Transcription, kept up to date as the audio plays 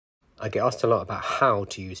I get asked a lot about how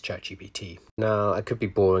to use ChatGPT. Now, I could be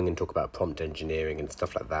boring and talk about prompt engineering and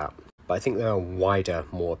stuff like that, but I think there are wider,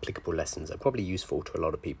 more applicable lessons that are probably useful to a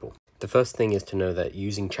lot of people. The first thing is to know that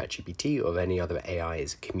using ChatGPT or any other AI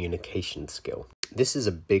is a communication skill. This is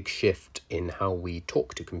a big shift in how we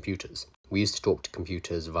talk to computers. We used to talk to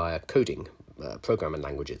computers via coding, programming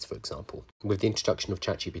languages, for example. With the introduction of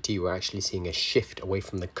ChatGPT, we're actually seeing a shift away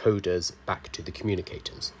from the coders back to the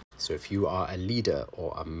communicators. So if you are a leader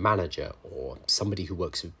or a manager or somebody who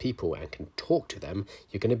works with people and can talk to them,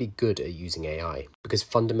 you're going to be good at using AI. Because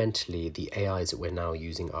fundamentally, the AIs that we're now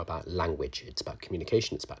using are about language. It's about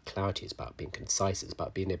communication, it's about clarity, it's about being concise, it's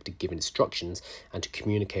about being able to give instructions and to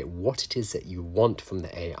communicate what it is that you want from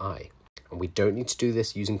the AI. And we don't need to do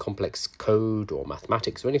this using complex code or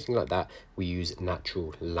mathematics or anything like that. We use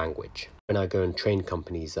natural language. When I go and train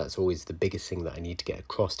companies, that's always the biggest thing that I need to get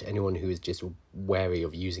across to anyone who is just wary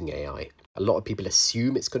of using AI. A lot of people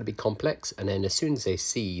assume it's going to be complex, and then as soon as they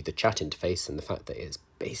see the chat interface and the fact that it's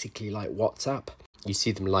basically like WhatsApp, you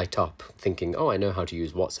see them light up thinking, oh, I know how to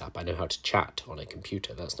use WhatsApp. I know how to chat on a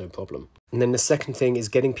computer. That's no problem. And then the second thing is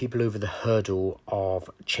getting people over the hurdle of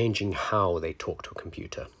changing how they talk to a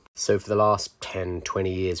computer. So for the last 10,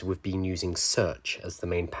 20 years, we've been using search as the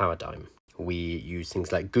main paradigm. We use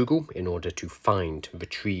things like Google in order to find,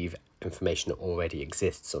 retrieve information that already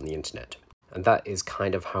exists on the internet. And that is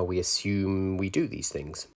kind of how we assume we do these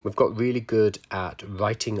things. We've got really good at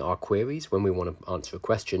writing our queries when we want to answer a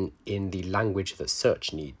question in the language that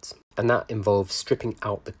search needs. And that involves stripping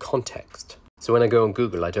out the context. So when I go on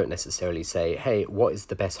Google, I don't necessarily say, hey, what is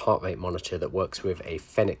the best heart rate monitor that works with a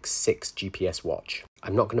Fenix 6 GPS watch?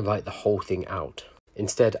 I'm not going to write the whole thing out.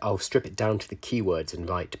 Instead, I'll strip it down to the keywords and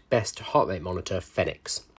write best heart rate monitor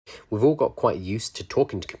Fenix. We've all got quite used to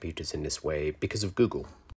talking to computers in this way because of Google.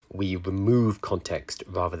 We remove context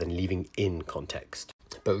rather than leaving in context.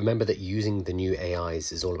 But remember that using the new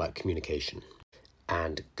AIs is all about communication.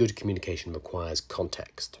 And good communication requires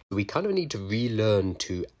context. We kind of need to relearn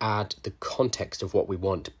to add the context of what we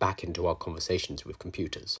want back into our conversations with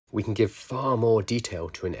computers. We can give far more detail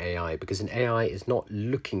to an AI because an AI is not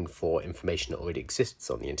looking for information that already exists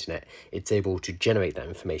on the internet. It's able to generate that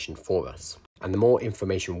information for us. And the more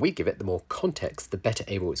information we give it, the more context, the better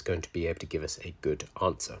able it's going to be able to give us a good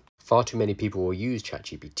answer. Far too many people will use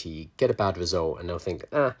ChatGPT, get a bad result, and they'll think,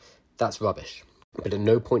 that's rubbish. But at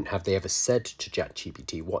no point have they ever said to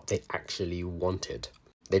ChatGPT what they actually wanted.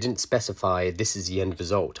 They didn't specify, this is the end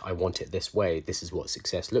result, I want it this way, this is what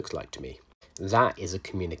success looks like to me. That is a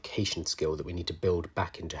communication skill that we need to build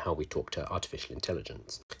back into how we talk to artificial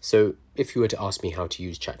intelligence. So if you were to ask me how to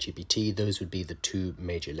use ChatGPT, those would be the two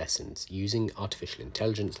major lessons. Using artificial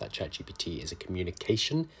intelligence like ChatGPT is a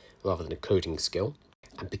communication rather than a coding skill.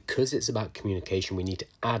 And because it's about communication, we need to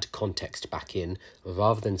add context back in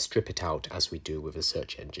rather than strip it out as we do with a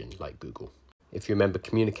search engine like Google. If you remember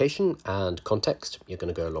communication and context, you're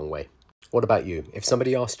going to go a long way. What about you? If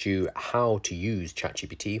somebody asked you how to use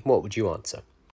ChatGPT, what would you answer?